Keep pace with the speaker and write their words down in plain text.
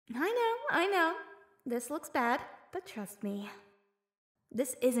I know, this looks bad, but trust me,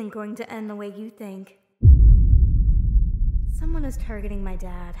 this isn't going to end the way you think. Someone is targeting my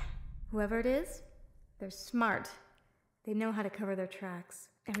dad. Whoever it is, they're smart. They know how to cover their tracks.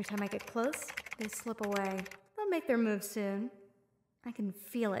 Every time I get close, they slip away. They'll make their move soon. I can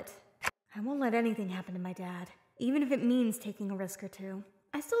feel it. I won't let anything happen to my dad, even if it means taking a risk or two.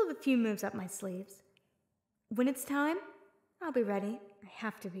 I still have a few moves up my sleeves. When it's time, I'll be ready. I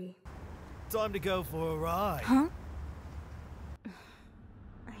have to be. Time to go for a ride. Huh?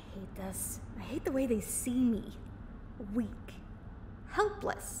 I hate this. I hate the way they see me. Weak.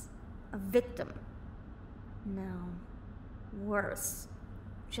 Helpless. A victim. No. Worse.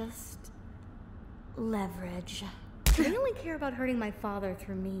 Just leverage. They only care about hurting my father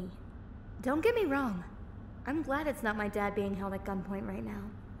through me. Don't get me wrong. I'm glad it's not my dad being held at gunpoint right now.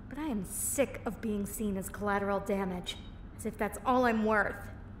 But I am sick of being seen as collateral damage. As if that's all I'm worth.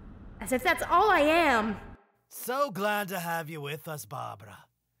 As if that's all I am. So glad to have you with us, Barbara.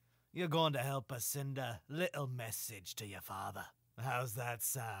 You're going to help us send a little message to your father. How's that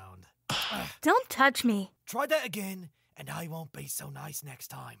sound? Don't touch me. Try that again, and I won't be so nice next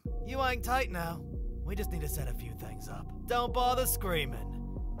time. You hang tight now. We just need to set a few things up. Don't bother screaming.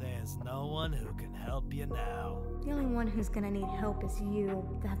 There's no one who can help you now. The only one who's gonna need help is you.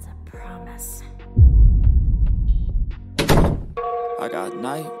 That's a promise. I got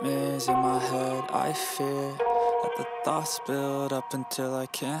nightmares in my head, I fear that the thoughts build up until I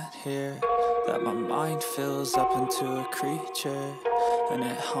can't hear, that my mind fills up into a creature, and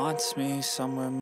it haunts me somewhere